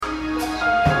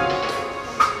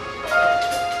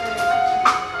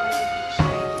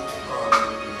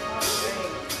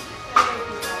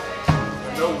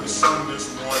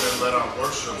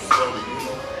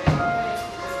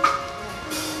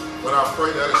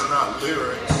just not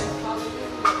lyrics.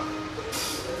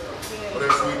 But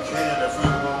if we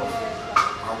want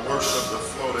our worship to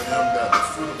flow to him, that the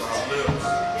fruit of our lips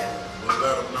will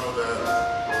let him know that.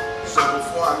 So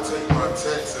before I take my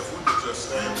text, if we could just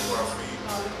stand to our feet.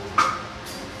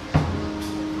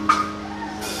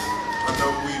 I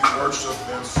know we've worshiped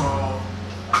in song,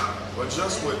 but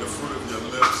just with the fruit of your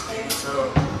lips, can you tell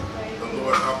the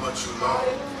Lord how much you love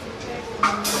him?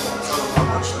 Come on, tell him how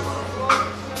much you love him.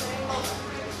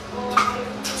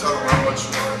 Tell him how much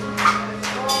you love him.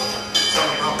 Tell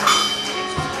him how much you love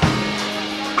him.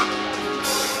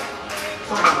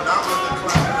 Come on, not with the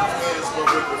clapping of hands, but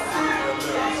with the fruit of your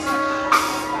lips.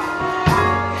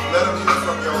 Let him hear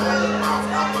from your own mouth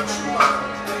how much you love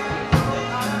him.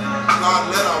 God,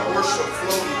 let our worship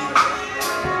flow to you.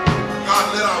 God,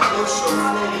 let our worship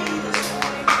flow to you this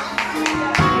morning.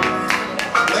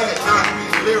 Let it not be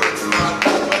lyrics, God,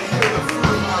 but hear the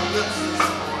fruit of our lips this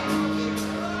morning.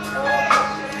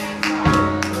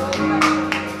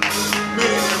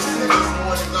 Many have sinned this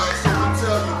morning, God, so we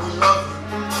tell you we love you.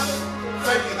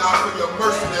 Thank you, God, for your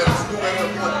mercy that is new every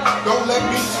morning. Don't let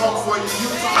me talk for you. You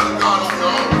talk to God on your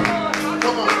own.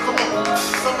 Come on, come on.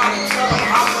 Somebody tell him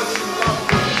how much you love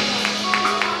him.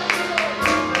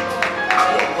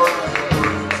 You're worthy, you're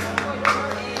worthy.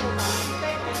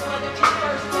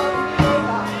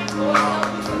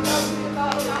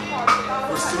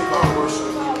 Receive our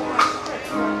worship, Lord.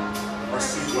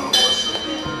 Receive our worship.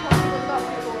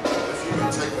 If you can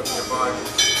take up your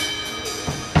Bibles,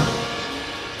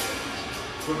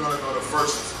 we're going to go to 1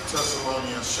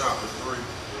 Thessalonians chapter 3.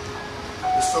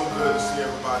 It's so good to see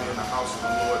everybody in the house of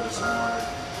the Lord this morning.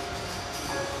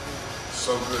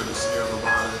 So good to see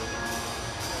everybody.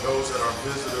 Those that are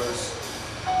visitors,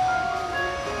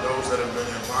 those that have been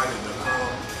invited to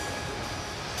come.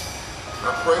 I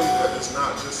pray that it's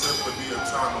not just simply be a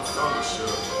time of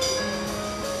fellowship,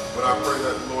 but I pray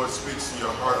that the Lord speaks to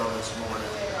your heart on this morning.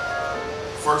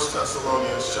 1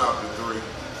 Thessalonians chapter 3.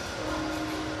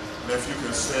 And if you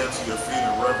can stand to your feet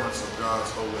in reverence of God's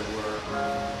holy word.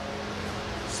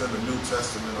 It's in the New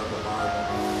Testament of the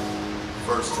Bible.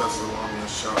 1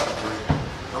 Thessalonians chapter 3.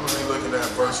 I'm going to be looking at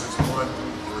verses 1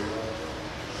 through 3.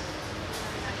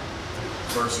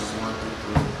 Verses 1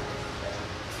 through 3.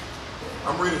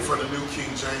 I'm reading from the New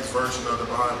King James Version of the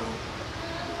Bible.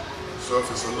 So if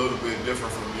it's a little bit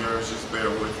different from yours, just bear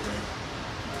with me.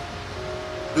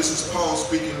 This is Paul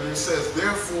speaking, and it says,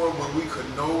 "Therefore, when we could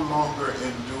no longer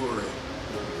endure it,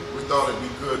 we thought it'd be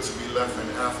good to be left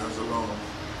in Athens alone,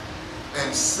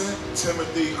 and sent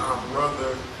Timothy, our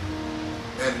brother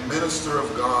and minister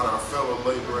of God, our fellow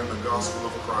laborer in the gospel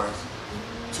of Christ,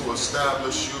 to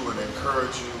establish you and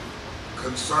encourage you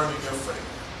concerning your faith."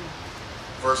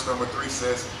 Verse number 3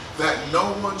 says, "That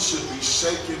no one should be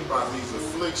shaken by these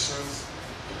afflictions,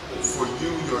 for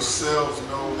you yourselves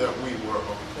know that we were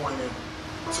appointed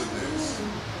to this."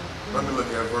 Let me look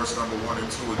at verse number 1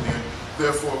 and 2 again.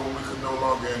 "Therefore, when we could no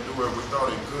longer endure it, we thought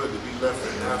it good to be left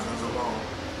in Athens alone,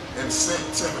 and sent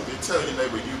Timothy." Tell your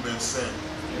neighbor, you've been sent.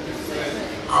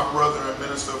 "Our brother and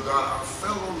minister of God, our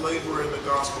fellow laborer in the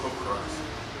gospel of Christ,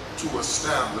 to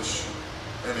establish you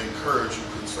and encourage you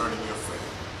concerning your faith."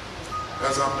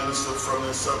 As I minister from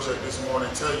this subject this morning,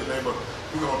 tell your neighbor,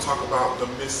 we're going to talk about the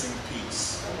missing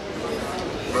piece.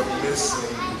 The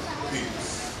missing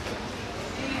piece.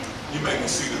 You may be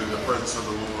seated in the presence of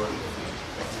the Lord.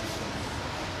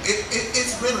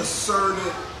 It's been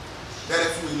asserted that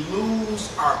if we lose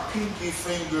our pinky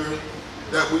finger,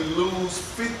 that we lose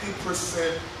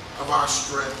 50% of our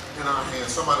strength in our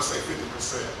hands. Somebody say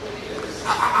 50%.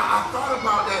 I thought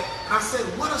about that, and I said,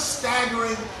 what a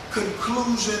staggering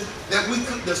conclusion that we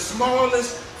could, the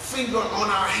smallest finger on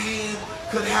our hand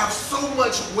could have so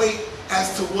much weight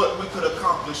as to what we could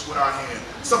accomplish with our hand.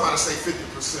 Somebody say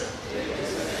 50%.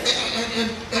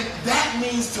 And that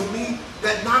means to me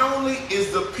that not only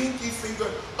is the pinky finger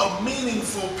a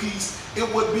meaningful piece,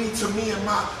 it would be to me in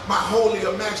my holy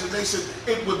imagination,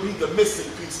 it would be the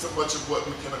missing piece to much of what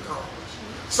we can accomplish.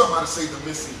 Somebody say the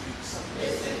missing piece.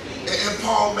 And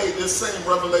Paul made this same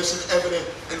revelation evident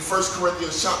in 1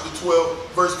 Corinthians chapter 12,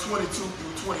 verse 22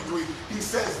 through 23. He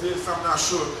says this, I'm not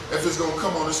sure if it's going to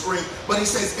come on the screen, but he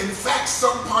says, "In fact,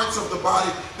 some parts of the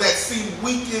body that seem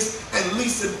weakest and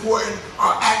least important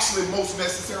are actually most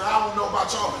necessary." I don't know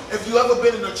about y'all. If you ever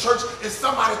been in a church and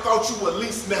somebody thought you were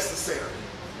least necessary,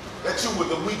 that you were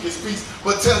the weakest piece,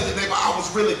 but tell your neighbor, I was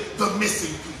really the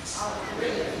missing piece.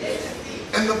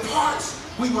 And the parts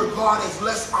we regard as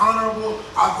less honorable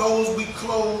are those we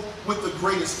clothe with the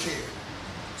greatest care.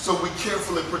 So we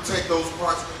carefully protect those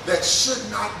parts that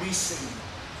should not be seen.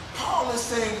 Paul is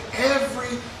saying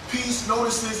every peace,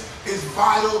 notice this, is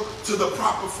vital to the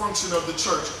proper function of the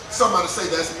church. Somebody say,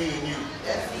 that's me and you.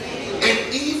 That's me.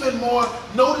 And even more,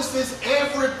 notice this,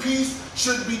 every piece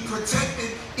should be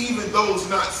protected, even those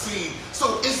not seen.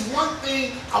 So it's one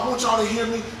thing, I want y'all to hear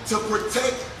me, to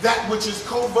protect that which is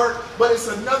covert, but it's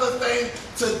another thing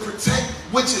to protect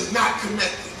which is not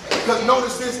connected. Because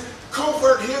notice this,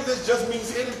 covert here, this just means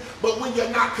hidden, but when you're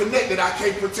not connected, I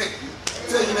can't protect you.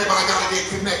 Tell your neighbor, I gotta get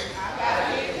connected.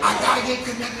 I gotta get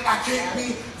connected. I can't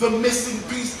be the missing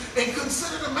piece. And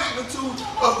consider the magnitude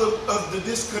of the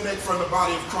disconnect from the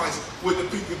body of Christ with the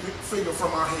pinky finger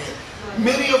from our hand.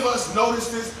 Many of us, notice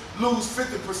this, lose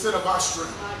 50% of our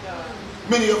strength.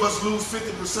 Many of us lose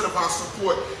 50% of our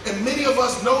support. And many of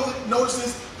us, notice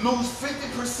this, lose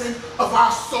 50% of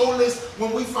our soulless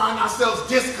when we find ourselves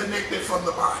disconnected from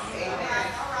the body.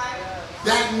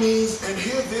 That means, and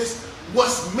hear this,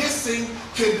 what's missing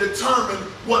can determine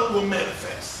what will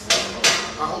manifest.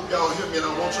 I hope y'all hear me and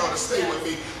I want y'all to stay with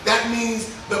me. That means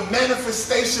the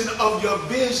manifestation of your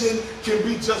vision can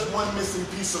be just one missing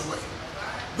piece away.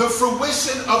 The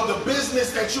fruition of the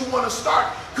business that you want to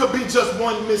start could be just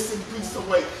one missing piece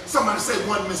away. Somebody say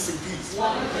one missing piece.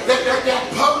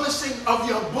 That publishing of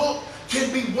your book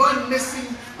can be one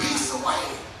missing piece away.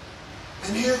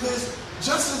 And hear this,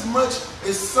 just as much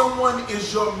as someone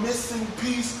is your missing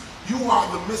piece, you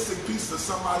are the missing piece to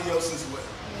somebody else's way.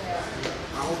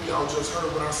 I hope y'all just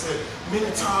heard what I said.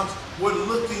 Many times we're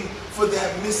looking for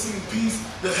that missing piece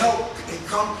to help and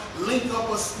come link up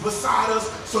us beside us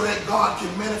so that God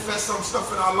can manifest some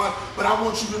stuff in our life. But I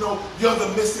want you to know you're the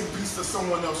missing piece to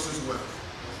someone else's way.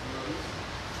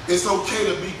 It's okay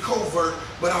to be covert,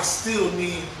 but I still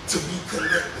need to be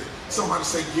connected. Somebody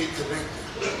say, get connected.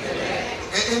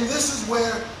 And this is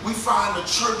where we find the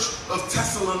church of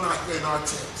Thessalonica in our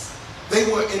text. They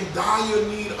were in dire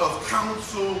need of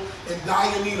counsel, in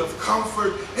dire need of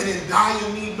comfort, and in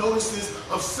dire need, notice this,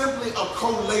 of simply a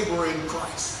co-laborer in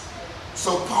Christ.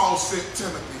 So Paul sent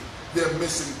Timothy, their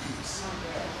missing piece.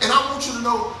 And I want you to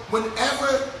know,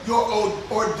 whenever you're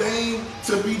ordained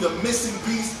to be the missing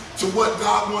piece to what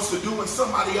God wants to do in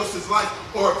somebody else's life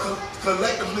or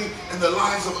collectively in the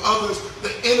lives of others,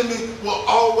 the enemy will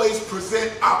always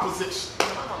present opposition.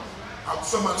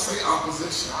 Somebody say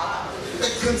opposition.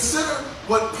 And consider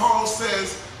what Paul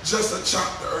says just a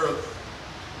chapter earlier.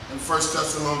 In 1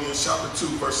 Thessalonians chapter 2,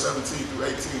 verse 17 through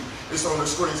 18. It's on the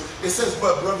screens. It says,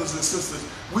 but brothers and sisters,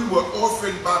 we were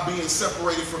orphaned by being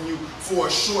separated from you for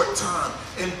a short time,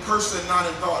 in person, not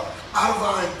in thought. Out of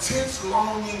our intense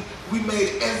longing, we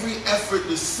made every effort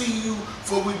to see you,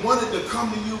 for we wanted to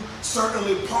come to you.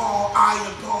 Certainly I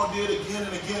and Paul did again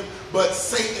and again, but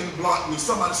Satan blocked me.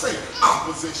 Somebody say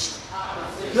opposition.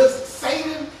 Because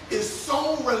Satan is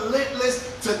so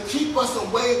relentless to keep us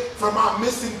away from our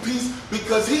missing piece,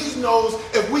 because he knows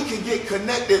if we can get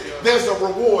connected, there's a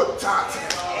reward tied to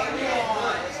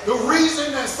it. The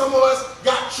reason that some of us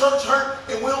got church hurt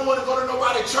and we don't want to go to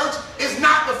nobody's church is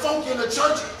not the folk in the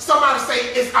church. Somebody say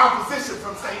it's opposition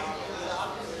from Satan.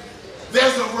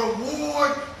 There's a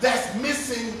reward that's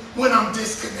missing when I'm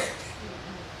disconnected.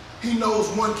 He knows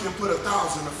one can put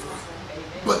 1,000 to flight,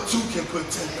 but two can put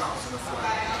 10,000 to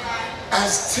flight.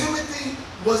 As Timothy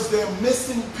was their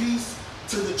missing piece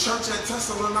to the church at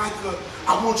Thessalonica,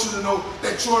 I want you to know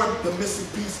that you're the missing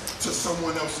piece to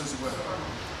someone else as well.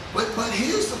 But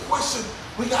here's the question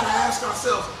we got to ask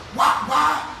ourselves.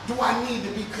 Why do I need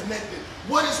to be connected?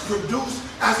 What is produced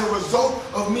as a result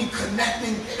of me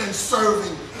connecting and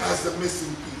serving as the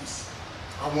missing piece?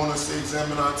 I want us to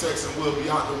examine our text, and we'll be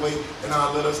out the way, and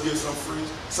I'll let us get some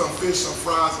fish, some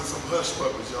fries, and some hush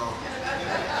puppies, y'all.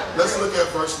 Let's look at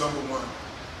verse number 1.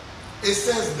 It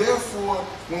says, therefore,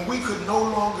 when we could no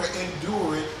longer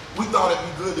endure it, we thought it'd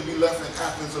be good to be left in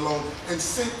Athens alone, and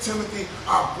sent Timothy,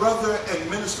 our brother and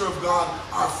minister of God,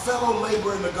 our fellow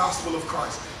laborer in the gospel of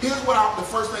Christ. Here's what the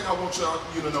first thing I want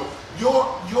you to know.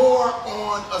 You're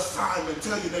on assignment.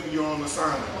 Tell your neighbor you're on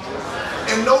assignment.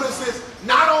 And notice this,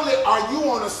 not only are you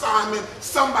on assignment,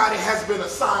 somebody has been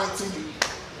assigned to you.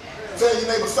 Tell your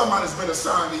neighbor somebody's been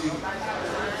assigned to you.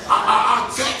 Our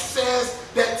text says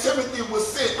that Timothy was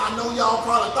sent. I know y'all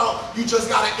probably thought you just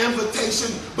got an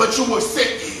invitation, but you were sent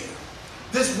here.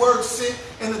 This word sent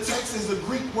in the text is a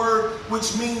Greek word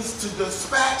which means to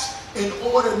dispatch in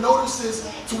order, notice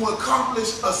this, to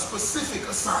accomplish a specific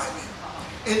assignment.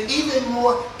 And even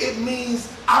more, it means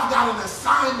I've got an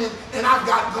assignment and I've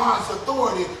got God's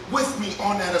authority with me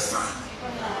on that assignment.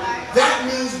 That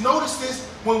means, notice this,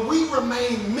 when we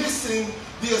remain missing,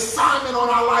 the assignment on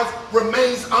our life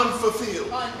remains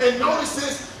unfulfilled. And notice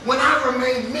this, when I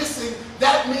remain missing,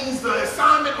 that means the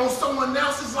assignment on someone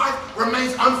else's life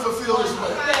remains unfulfilled as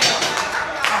well.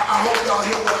 I hope y'all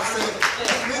hear what I said.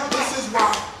 This is why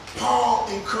Paul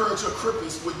encouraged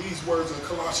Agrippas with these words in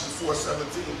Colossians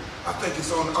 4:17. I think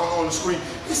it's on the screen.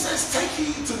 He says, take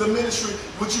heed to the ministry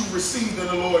which you received in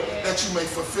the Lord, that you may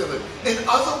fulfill it. In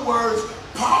other words,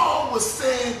 Paul was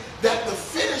saying that the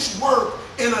finished work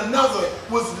in another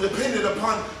was dependent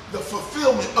upon the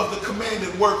fulfillment of the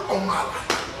commanded work on my life.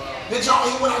 Did y'all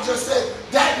hear what I just said?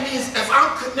 That means if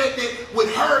I'm connected with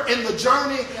her in the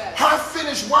journey, her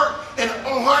finished work and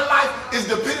on her life is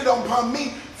dependent upon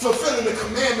me fulfilling the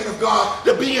commandment of God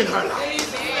to be in her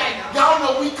life. Y'all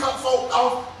know we cut folk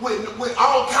off with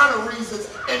all kind of reasons.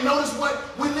 And notice what?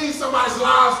 We leave somebody's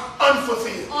lives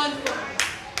unfulfilled.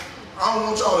 I don't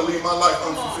want y'all to leave my life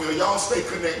unfulfilled. Y'all stay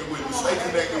connected with me. Stay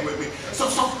connected with me.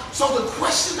 So the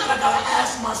question that I got to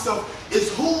ask myself is,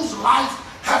 whose life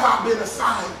have I been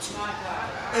assigned to?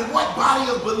 And what body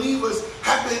of believers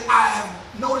have been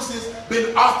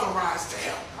authorized to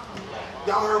help?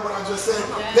 Y'all heard what I just said?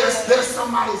 There's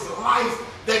somebody's life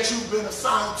that you've been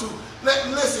assigned to.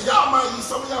 Listen,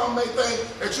 some of y'all may think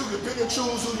that you can pick and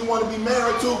choose who you want to be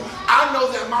married to. I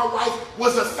know that my wife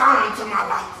was assigned to my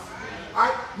life.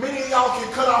 Right? Many of y'all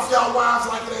can cut off y'all wives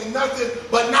like it ain't nothing,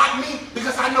 but not me,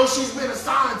 because I know she's been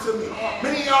assigned to me.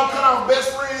 Many of y'all cut off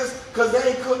best friends because they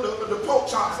ain't cooked the pork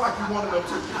chops like you wanted them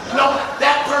to. No,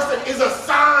 that person is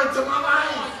assigned to my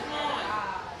life.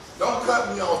 Don't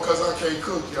cut me off because I can't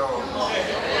cook, y'all.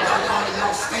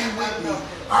 Y'all stay with me.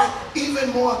 All right? Even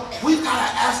more, we've got to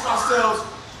ask ourselves,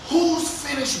 whose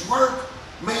finished work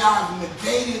may I have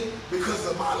negated because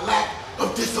of my lack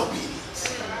of disobedience?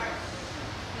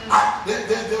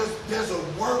 There's a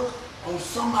work on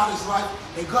somebody's life,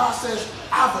 and God says,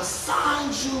 I've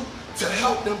assigned you to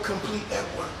help them complete that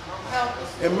work.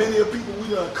 And many of the people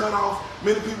we done cut off,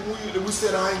 many people we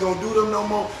said I ain't gonna do them no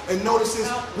more. And notice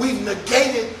this, we've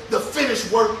negated the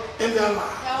finished work in their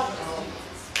lives.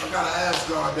 I gotta ask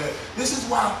God that. This is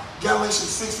why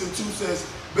Galatians 6:2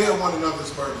 says, bear one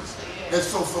another's burdens, and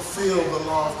so fulfill the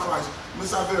law of Christ.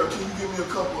 Miss Ivera, can you give me a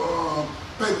couple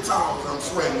paper towels? I'm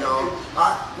sweating, y'all.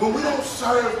 Right? When we don't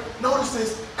serve, notice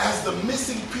this, as the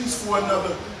missing piece for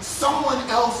another, someone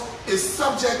else is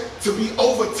subject to be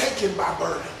overtaken by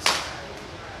burdens.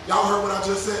 Y'all heard what I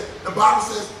just said? The Bible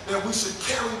says that we should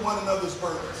carry one another's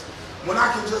burdens. When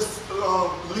I can just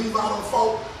leave out on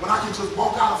folk, when I can just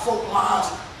walk out of folk lives,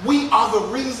 we are the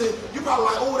reason. You're probably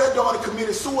like, oh, that daughter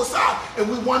committed suicide, and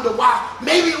we wonder why.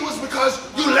 Maybe it was because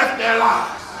you left their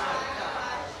lives.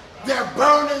 Their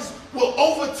burdens will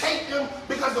overtake them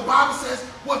because the Bible says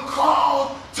we're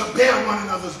called to bear one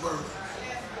another's burdens.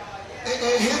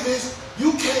 And hear this,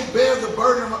 you can't bear the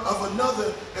burden of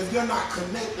another if you're not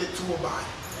connected to a body.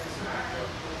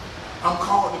 I'm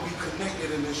called to be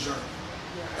connected in this journey.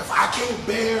 If I can't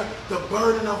bear the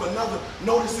burden of another,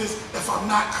 notice this, if I'm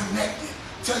not connected.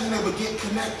 Tell your neighbor, get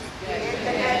connected.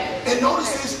 And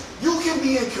notice this, you can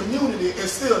be in community and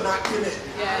still not connected.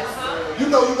 You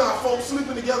know you got folks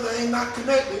sleeping together and ain't not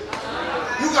connected.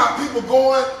 You got people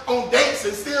going on dates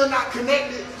and still not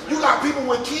connected. You got people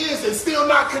with kids and still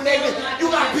not connected. You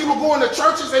got people going to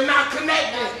churches and not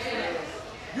connected.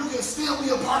 You can still be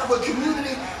a part of a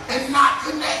community and not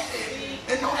connected.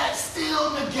 And know that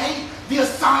still negate the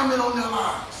assignment on their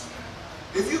lives.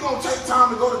 If you're going to take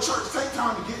time to go to church, take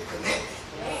time to get connected.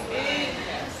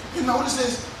 You notice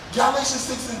this, Galatians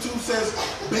 6:2 says,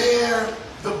 bear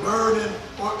the burden,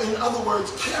 or in other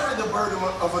words, carry the burden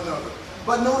of another.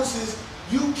 But notice this,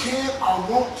 you can't or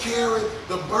won't carry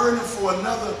the burden for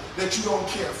another that you don't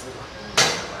care for.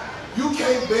 You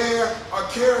can't bear or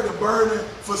carry the burden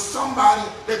for somebody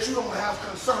that you don't have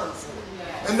concern for.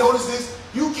 And notice this,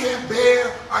 you can't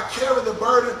bear or carry the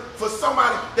burden for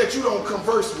somebody that you don't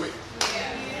converse with.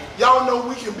 Y'all know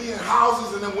we can be in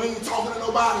houses and then we ain't talking to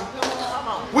nobody.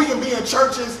 We can be in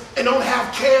churches and don't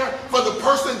have care for the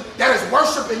person that is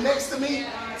worshiping next to me.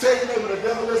 Tell your neighbor, the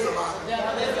devil is a liar.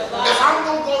 If I'm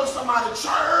going to go to somebody's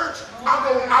church,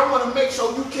 I want to make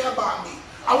sure you care about me.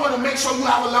 I want to make sure you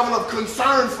have a level of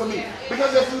concern for me.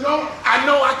 Because if you don't, I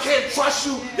know I can't trust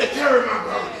you to carry my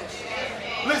burdens.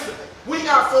 Listen, we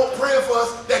got folk praying for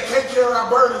us that can't carry our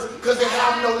burdens because they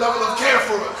have no level of care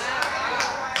for us.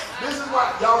 This is why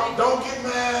y'all don't get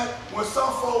mad when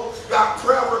some folks got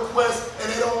prayer requests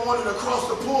and they don't want it across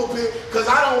the pulpit, because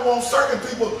I don't want certain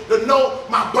people to know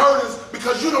my burdens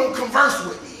because you don't converse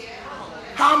with me.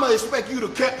 How am I expect you to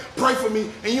pray for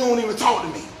me and you don't even talk to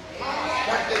me?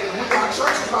 We got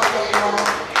churches like that,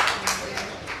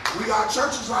 y'all. We got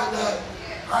churches like that,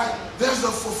 right? There's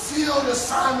a fulfilled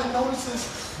assignment,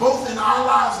 notices, both in our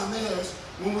lives and theirs,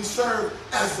 when we serve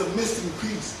as the missing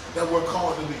piece that we're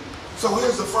called to be. So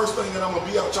here's the first thing, and I'm going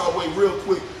to be out y'all way real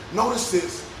quick. Notice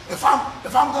this. If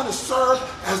I'm going to serve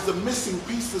as the missing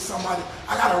piece to somebody,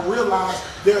 I got to realize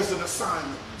there's an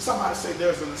assignment. Somebody say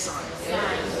there's an assignment.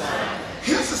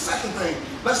 Here's the second thing.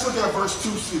 Let's look at verse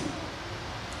 2c.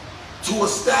 To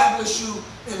establish you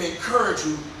and encourage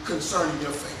you concerning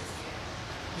your faith.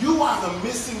 You are the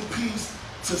missing piece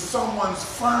to someone's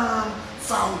firm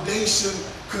foundation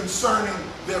concerning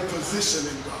their position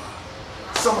in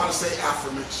God. Somebody say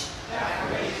affirmation.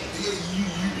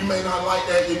 You may not like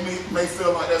that. You may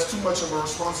feel like that's too much of a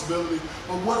responsibility.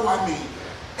 But what do I mean?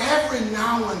 Every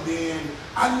now and then,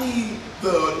 I need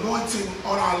the anointing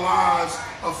on our lives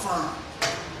affirmed.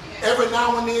 Every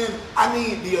now and then, I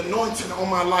need the anointing on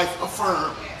my life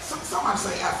affirmed. Somebody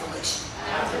say affirmation.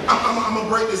 I'm going to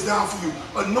break this down for you.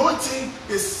 Anointing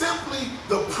is simply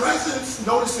the presence,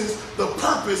 notices the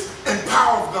purpose and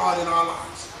power of God in our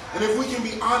lives. And if we can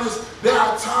be honest, there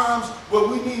are times where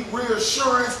we need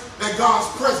reassurance that God's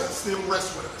presence still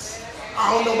rests with us.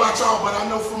 I don't know about y'all, but I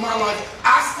know for my life,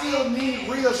 I still need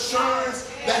reassurance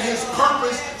that his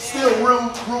purpose still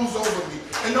rules over me.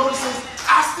 And notice this,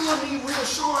 I still need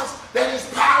reassurance that his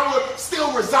power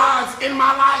still resides in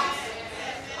my life.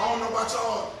 I don't know about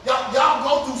y'all. Y'all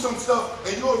go through some stuff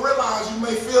and you'll realize you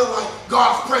may feel like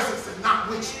God's presence is not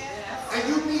with you. And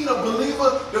you need a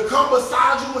believer to come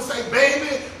beside you and say,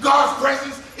 baby, God's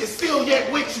presence is still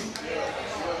yet with you.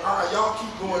 All right, y'all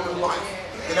keep going through life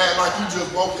and act like you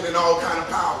just walking in all kind of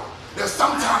power. There's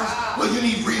sometimes where you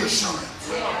need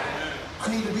reassurance.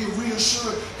 I need to be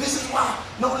reassured. This is why,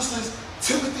 notice this,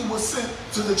 Timothy was sent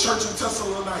to the church in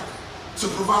Thessalonica to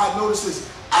provide, notice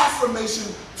this,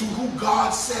 affirmation to who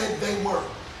God said they were.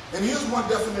 And here's one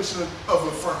definition of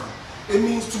affirm. It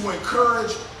means to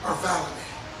encourage or validate.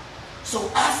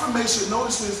 So affirmation,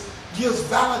 notice this, gives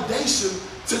validation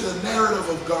to the narrative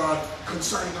of God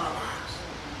concerning our lives.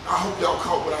 I hope y'all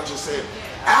caught what I just said.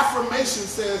 Affirmation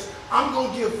says, I'm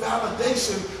going to give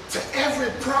validation to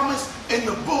every promise in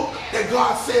the book that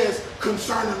God says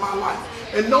concerning my life.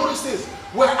 And notice this,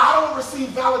 where I don't receive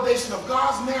validation of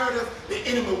God's narrative, the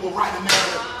enemy will write a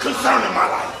narrative concerning my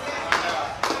life.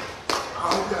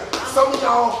 I hope that. Some of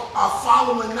y'all are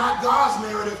following not God's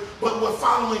narrative, but we're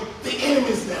following the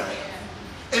enemy's narrative.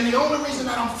 And the only reason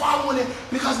that I'm following it,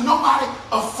 because nobody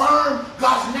affirmed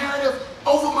God's narrative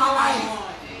over my life.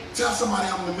 Tell somebody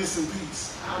I'm the missing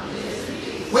piece.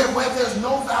 Where there's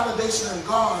no validation in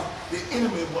God, the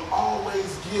enemy will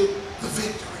always get the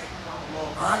victory.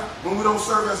 All right? When we don't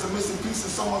serve as the missing piece in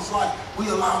someone's life, we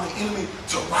allow the enemy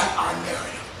to write our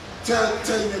narrative.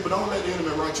 Tell your neighbor, don't let the enemy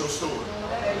write your story.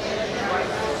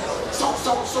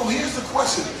 So here's the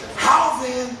question. How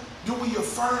then do we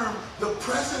affirm the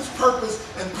presence, purpose,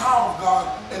 and power of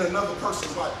God in another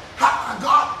person's life?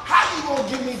 How you going to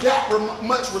give me that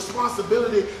much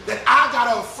responsibility that I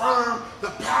got to affirm the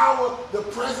power, the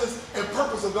presence, and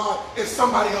purpose of God in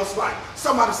somebody else's life?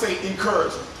 Somebody say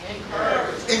encouragement.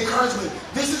 Encouragement.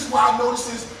 This is why I notice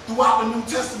this throughout the New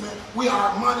Testament, we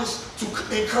are admonished to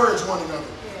encourage one another.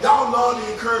 Y'all love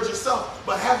to encourage yourself,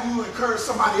 but have you encouraged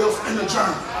somebody else in the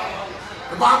journey?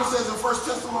 The Bible says in 1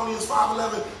 Thessalonians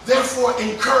 5:11, therefore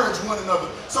encourage one another.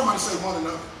 Somebody say one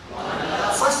another.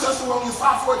 1 Thessalonians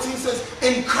 5:14 says,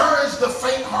 encourage the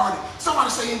faint-hearted. Somebody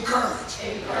say encourage.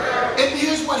 And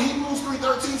here's what Hebrews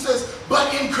 3:13 says,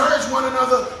 but encourage one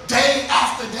another day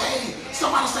after day.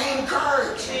 Somebody say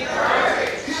encourage.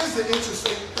 Here's the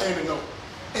interesting thing to know.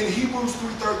 In Hebrews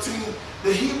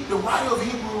 3:13, the writer of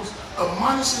Hebrews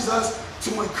admonishes us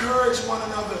to encourage one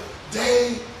another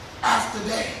day after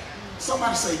day.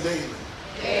 Somebody say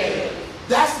daily.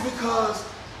 That's because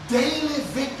daily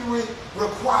victory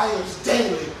requires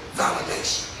daily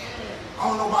validation. I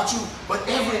don't know about you, but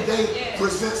every day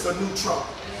presents a new trouble.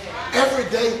 Every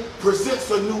day presents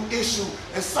a new issue.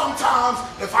 And sometimes,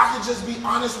 if I could just be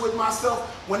honest with myself,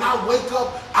 when I wake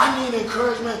up, I need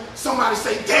encouragement. Somebody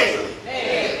say daily.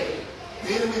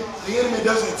 The enemy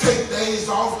doesn't take days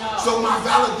off, so my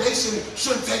validation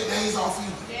shouldn't take days off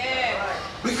either.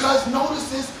 Because notice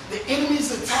this, the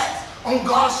enemy's attack on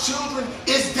God's children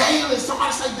is daily.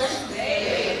 Somebody say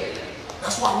daily.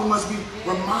 That's why we must be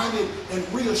reminded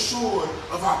and reassured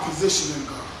of our position in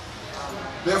God.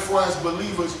 Therefore, as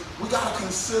believers, we got to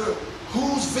consider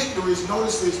whose victories,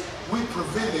 notice this, we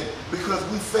prevented because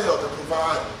we failed to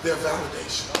provide their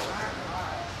validation.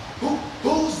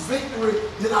 Whose victory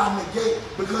did I negate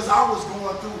because I was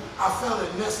going through, I felt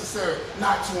it necessary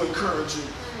not to encourage you?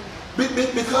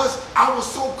 Because I was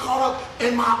so caught up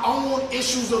in my own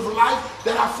issues of life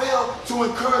that I failed to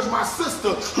encourage my sister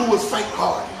who was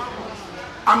faint-hearted.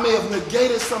 I may have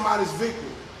negated somebody's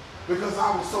victory because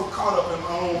I was so caught up in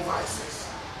my own vices.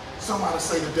 Somebody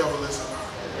say the devil is a lie.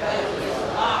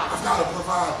 I've got to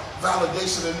provide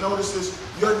validation. And notice this,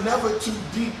 you're never too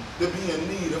deep to be in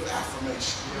need of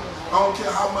affirmation. I don't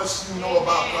care how much you know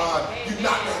about God, you're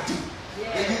not that deep.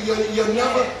 You're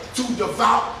never too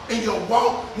devout in your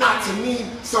walk not to need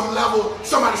some level,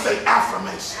 somebody say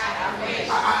affirmation.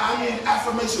 I mean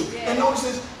affirmation. And notice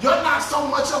this, you're not so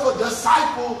much of a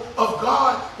disciple of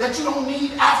God that you don't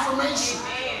need affirmation.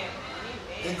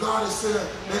 And God has said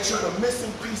that you're the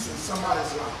missing piece in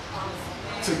somebody's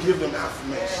life to give them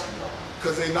affirmation.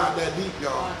 Because they're not that deep,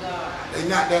 y'all. They're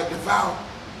not that devout.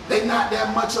 They're not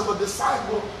that much of a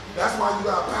disciple. That's why you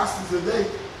got pastors today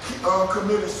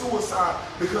committed suicide,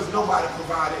 because nobody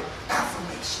provided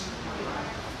affirmation.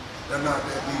 They're not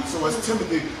that deep. So as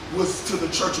Timothy was to the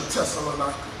church of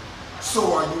Thessalonica,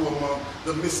 so are you among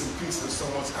the missing piece of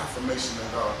someone's affirmation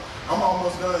in God. I'm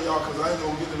almost done, y'all, because I ain't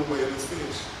going to get in the way of this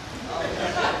fish.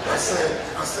 I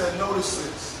said, notice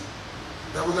this,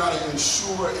 that we got to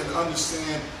ensure and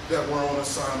understand that we're on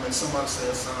assignment. Somebody say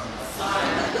assignment.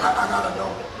 I got to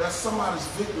know that somebody's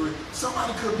victory,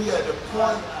 somebody could be at the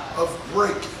point of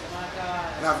breaking.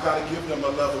 And I've got to give them a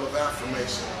level of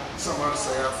affirmation. Somebody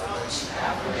say affirmation.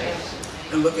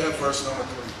 And look at verse number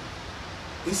 3.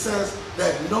 He says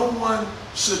that no one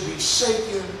should be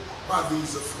shaken by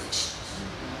these afflictions.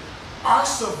 Our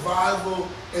survival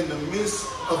in the midst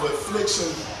of affliction,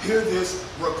 hear this,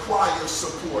 requires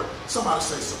support. Somebody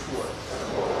say support.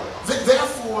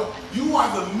 Therefore, you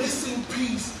are the missing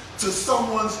piece to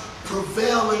someone's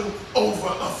prevailing over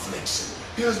affliction.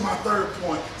 Here's my third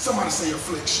point. Somebody say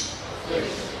affliction.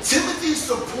 Timothy's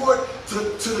support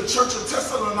to the church of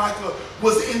Thessalonica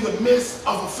was in the midst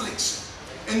of affliction.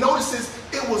 And notice this,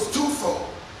 it was twofold.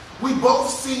 We both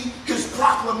see his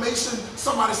proclamation,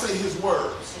 somebody say his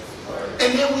words.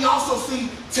 And then we also see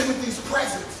Timothy's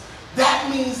presence. That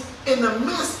means in the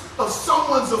midst of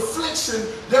someone's affliction,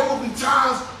 there will be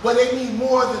times where they need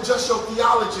more than just your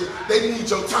theology. They need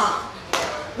your time.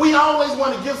 We always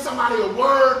want to give somebody a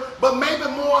word, but maybe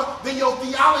more than your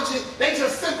theology, they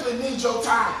just simply need your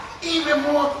time. Even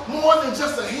more than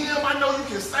just a hymn. I know you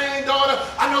can sing, daughter.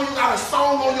 I know you got a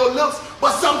song on your lips,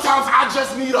 but sometimes I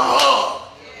just need a hug.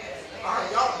 All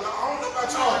right, y'all, I don't know about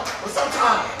y'all, but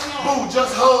sometimes, boo,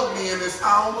 just hug me in this.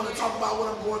 I don't want to talk about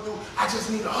what I'm going through. I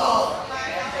just need a hug.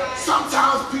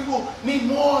 Sometimes people need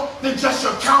more than just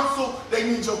your counsel. They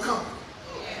need your company.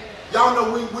 Y'all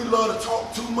know we love to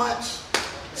talk too much.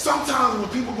 Sometimes when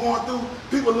people going through,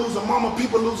 people lose a mama,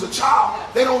 people lose a child,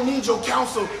 they don't need your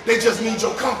counsel, they just need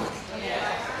your company.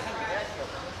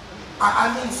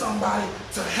 I need somebody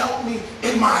to help me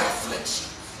in my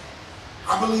afflictions.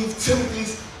 I believe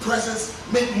Timothy's presence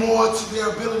meant more to their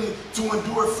ability to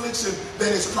endure affliction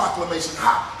than his proclamation.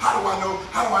 How do I know?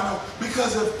 How do I know?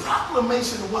 Because if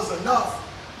proclamation was enough,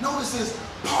 notice this,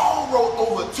 Paul wrote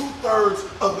over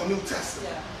 2/3 of the New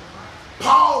Testament.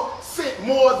 Paul sent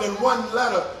more than one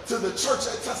letter to the church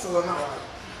at Thessalonica.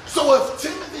 So if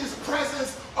Timothy's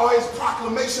presence or his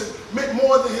proclamation meant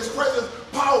more than his presence,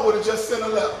 Paul would have just sent a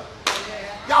letter.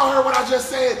 Y'all heard what I just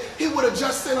said? He would have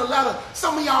just sent a letter.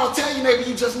 Some of y'all tell you maybe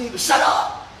you just need to shut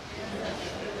up.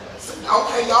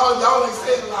 Okay, y'all ain't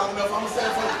saying it loud enough. I'm going to say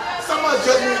it for you. Some of us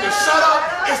just need to shut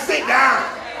up and sit down.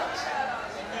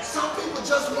 Some people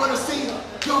just want to see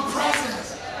your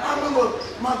presence. I remember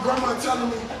my grandma telling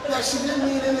me that she didn't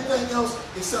need anything else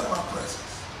except my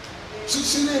presence.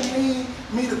 She didn't need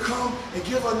me to come and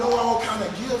give her all kind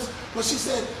of gifts, but she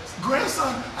said,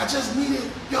 grandson, I just needed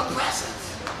your presence.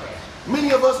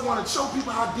 Many of us want to show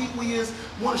people how deep we is,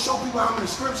 want to show people how many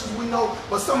scriptures we know,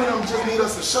 but some of them just need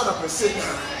us to shut up and sit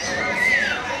down.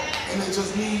 And they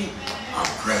just need our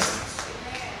presence.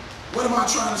 What am I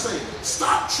trying to say?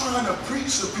 Stop trying to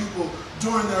preach to people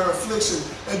during their affliction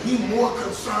and be more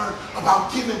concerned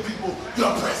about giving people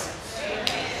your presence.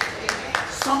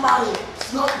 Somebody,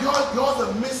 you're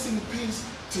the missing piece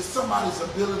to somebody's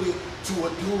ability to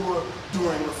endure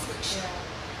during affliction.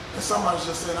 And somebody's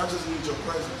just saying, I just need your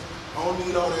presence. I don't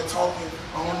need all that talking.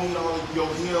 I don't need all of your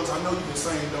hymns. I know you can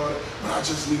sing, daughter, but I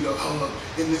just need a hug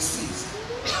in this season.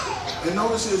 And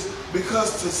notice this,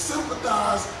 because to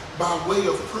sympathize by way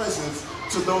of presence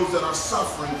to those that are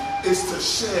suffering is to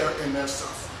share in their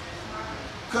suffering.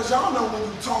 Because y'all know when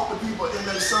you talk to people in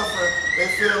their suffering, they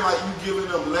feel like you giving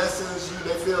them lessons,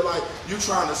 they feel like you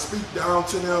trying to speak down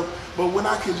to them. But when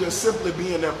I can just simply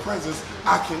be in their presence,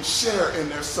 I can share in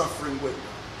their suffering with them.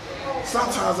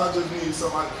 Sometimes I just need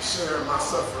somebody to share my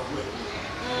suffering with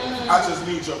me. I just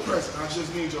need your presence. I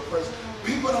just need your presence.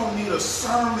 People don't need a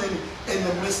sermon in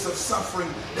the midst of suffering.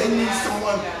 They need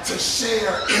someone to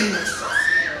share in their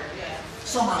suffering.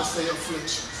 Somebody say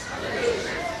afflictions.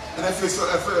 And if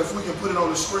we can put it on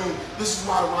the screen, this is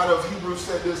why the writer of Hebrews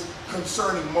said this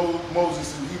concerning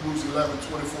Moses in Hebrews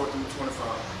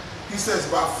 11:24-25. He says,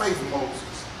 by faith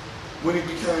Moses, when he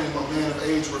became a man of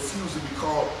age, refused to be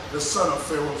called the son of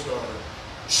Pharaoh's daughter,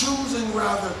 choosing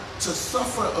rather to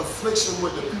suffer affliction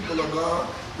with the people of God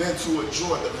than to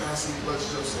enjoy the passing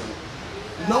pleasures of sin.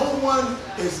 No one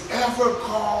is ever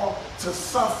called to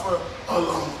suffer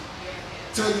alone.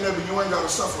 Tell your neighbor, you ain't got to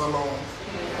suffer alone.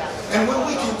 And when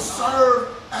we can serve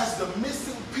as the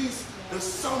missing piece in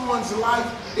someone's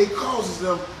life, it causes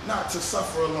them not to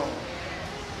suffer alone.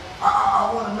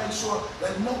 I want to make sure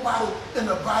that nobody in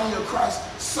the body of Christ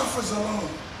suffers alone.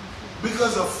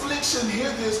 Because affliction,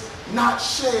 hear this, not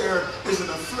shared is an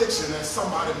affliction that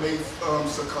somebody may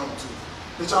succumb to.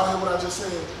 Did y'all hear what I just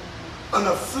said? An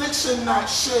affliction not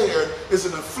shared is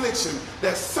an affliction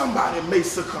that somebody may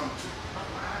succumb to.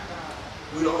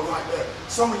 We don't like that.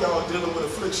 Some of y'all are dealing with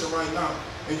affliction right now,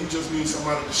 and you just need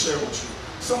somebody to share with you.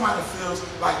 Somebody feels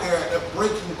like they're at a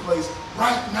breaking place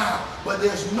right now, but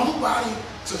there's nobody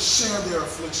to share their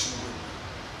affliction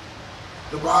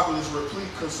with. The Bible is replete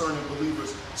concerning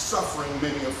believers suffering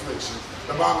many afflictions.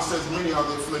 The Bible says many are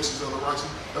the afflictions of the righteous.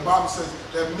 The Bible says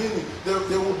that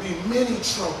there will be many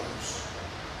troubles.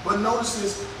 But notice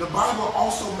this, the Bible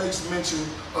also makes mention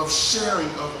of sharing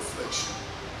of affliction.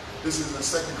 This is in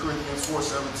 2 Corinthians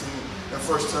 4:17 and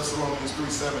 1 Thessalonians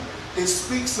 3:7. It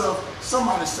speaks of,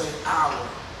 somebody say our.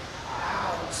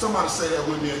 Somebody say that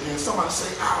with me again. Somebody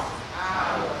say our.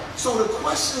 So the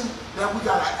question that we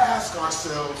got to ask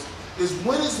ourselves is,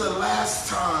 when is the last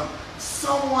time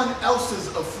someone else's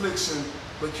affliction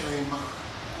became mine?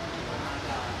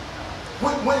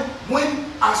 When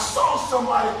I saw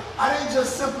somebody, I didn't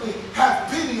just simply have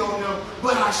pity on them,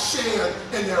 but I shared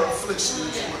in their affliction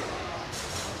as well.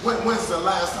 When's the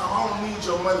last time? I don't need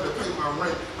your money to pay my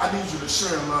rent. I need you to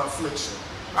share in my affliction.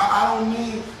 I don't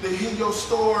need to hear your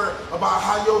story about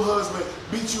how your husband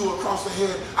beat you across the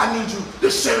head. I need you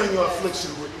to share in your affliction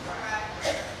with me.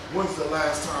 When's the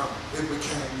last time it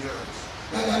became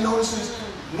yours? And notice this.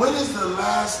 When is the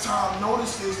last time,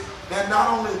 notice this, that not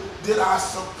only did I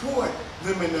support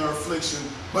them in their affliction,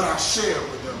 but I shared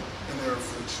with them in their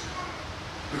affliction?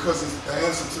 Because the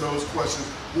answer to those questions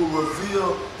will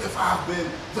reveal if I've been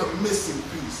the missing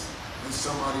piece in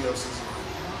somebody else's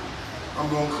life. I'm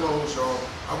going to close, y'all.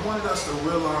 I wanted us to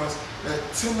realize that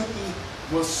Timothy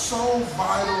was so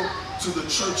vital to the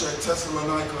church at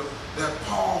Thessalonica that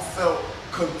Paul felt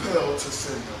compelled to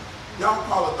send him. Y'all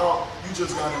probably thought you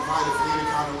just got invited for any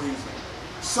kind of reason.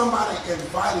 Somebody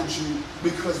invited you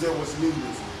because there was need of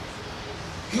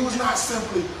you. He was not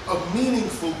simply a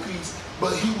meaningful piece,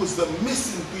 but he was the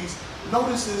missing piece.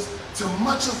 Notice this, to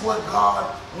much of what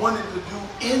God wanted to do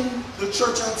in the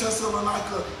church at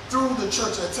Thessalonica, through the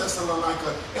church at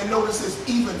Thessalonica, and notice this,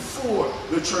 even for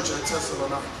the church at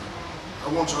Thessalonica.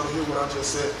 I want y'all to hear what I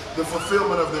just said. The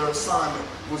fulfillment of their assignment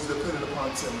was dependent upon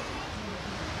Timothy.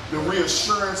 The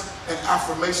reassurance and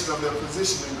affirmation of their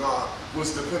position in God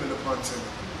was dependent upon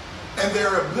Timothy. And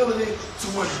their ability to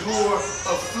endure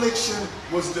affliction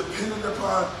was dependent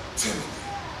upon Timothy.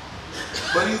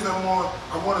 But even more,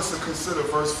 I want us to consider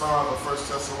verse 5 of 1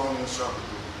 Thessalonians chapter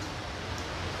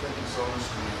 3. Thank you so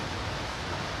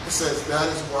much. It says, that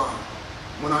is why,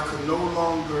 when I could no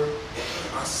longer,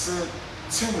 I sent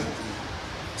Timothy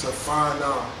to find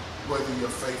out whether your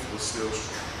faith was still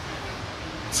strong.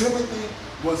 Timothy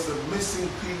was the missing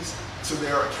piece to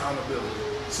their accountability.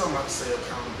 Somebody say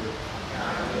accountability.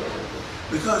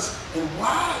 Because, and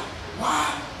why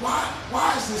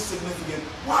is this significant?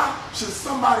 Why should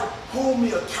somebody hold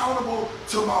me accountable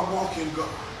to my walk in God?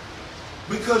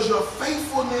 Because your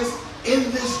faithfulness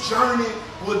in this journey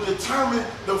will determine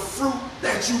the fruit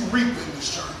that you reap in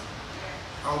this journey.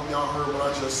 I hope y'all heard what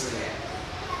I just said.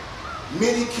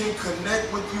 Many can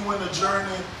connect with you in the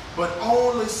journey, but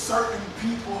only certain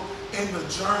people in the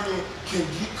journey can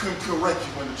correct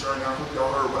you in the journey. I hope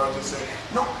y'all heard what I just said.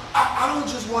 No, I don't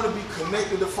just want to be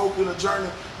connected to folk in the journey,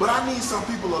 but I need some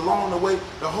people along the way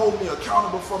to hold me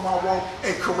accountable for my walk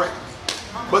and correct me.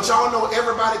 But y'all know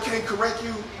everybody can't correct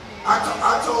you. I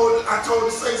told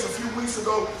the saints a few weeks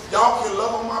ago, y'all can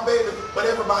love on my baby, but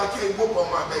everybody can't whoop on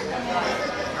my baby.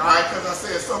 All right, because I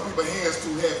said some people's hands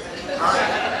too heavy. All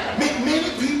right, many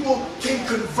people can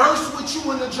converse with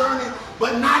you in the journey,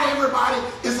 but not everybody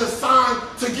is assigned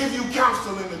to give you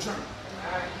counsel in the journey.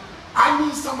 I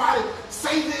need somebody,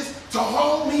 say this, to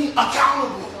hold me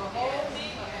accountable.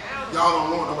 Y'all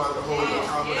don't want nobody to hold you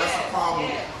accountable. That's the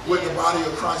problem with the body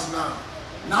of Christ now.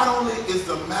 Not only is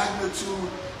the magnitude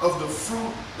of the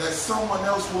fruit that someone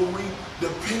else will reap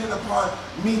dependent upon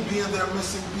me being their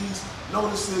missing piece,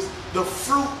 notice this, the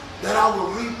fruit that I will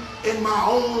reap in my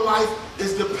own life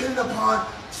is dependent upon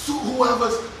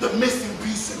whoever's the missing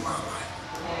piece in my life.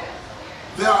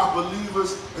 There are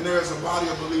believers, and there is a body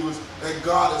of believers that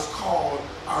God has called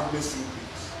our missing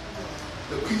piece.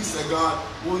 The piece that God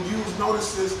will use,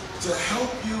 notice this, to help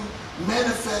you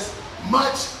manifest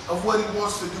much of what he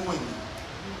wants to do in you.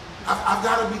 I've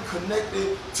got to be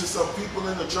connected to some people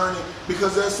in the journey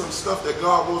because there's some stuff that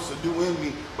God wants to do in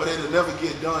me, but it'll never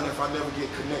get done if I never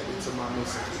get connected to my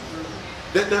missing piece.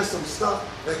 That there's some stuff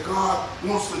that God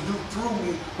wants to do through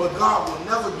me, but God will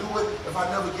never do it if I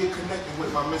never get connected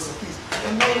with my missing piece.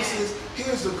 And notice this,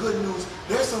 here's the good news.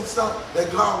 There's some stuff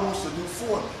that God wants to do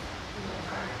for me,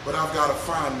 but I've got to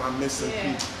find my missing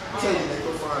piece. Tell you, they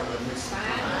go find their missing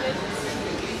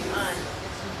piece.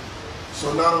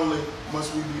 So not only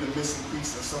must we be the missing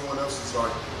piece in someone else's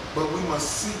life, but we must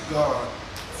seek God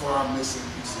for our missing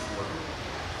piece as well.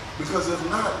 Because if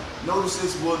not, notice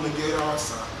this, will negate our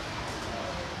assignment.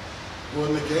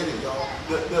 We'll negate it, y'all.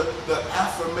 The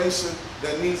affirmation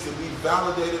that needs to be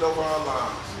validated over our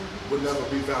lives will never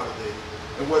be validated.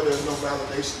 And where there's no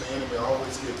validation, the enemy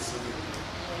always gets to it.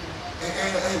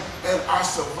 And our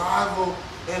survival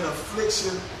and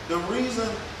affliction, the reason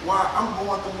why I'm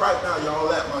going through right now,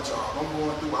 y'all, at my job, I'm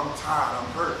going through, I'm tired,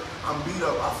 I'm hurt, I'm beat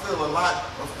up, I feel a lot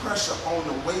of pressure on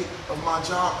the weight of my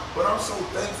job, but I'm so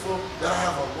thankful that I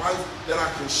have a wife that I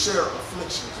can share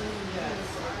afflictions with.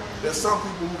 There's some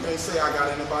people who can't say I got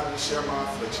anybody to share my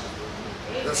affliction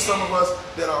with. There's some of us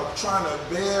that are trying to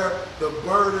bear the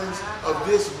burdens of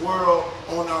this world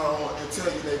on our own, and tell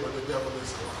your neighbor, the devil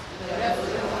is gone.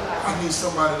 I need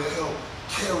somebody to help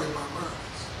carry my burdens.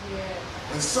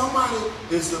 And somebody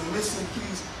is the missing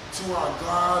piece to our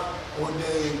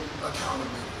God-ordained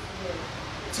accountability.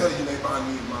 Tell your neighbor, I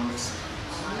need my missing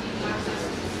piece.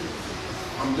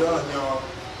 I'm done, y'all.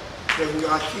 Because we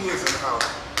got kids in the house.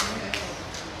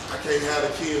 I can't have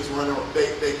the kids running,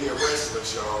 they get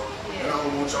restless, y'all. And I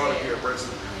don't want y'all to get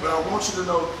restless. But I want you to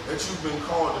know that you've been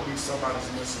called to be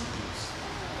somebody's missing piece.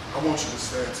 I want you to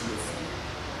stand to your feet.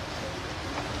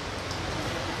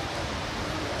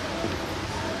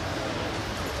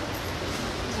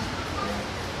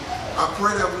 I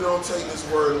pray that we don't take this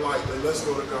word lightly. Let's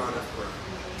go to God in prayer.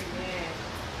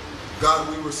 God,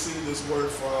 we receive this word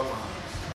for our lives.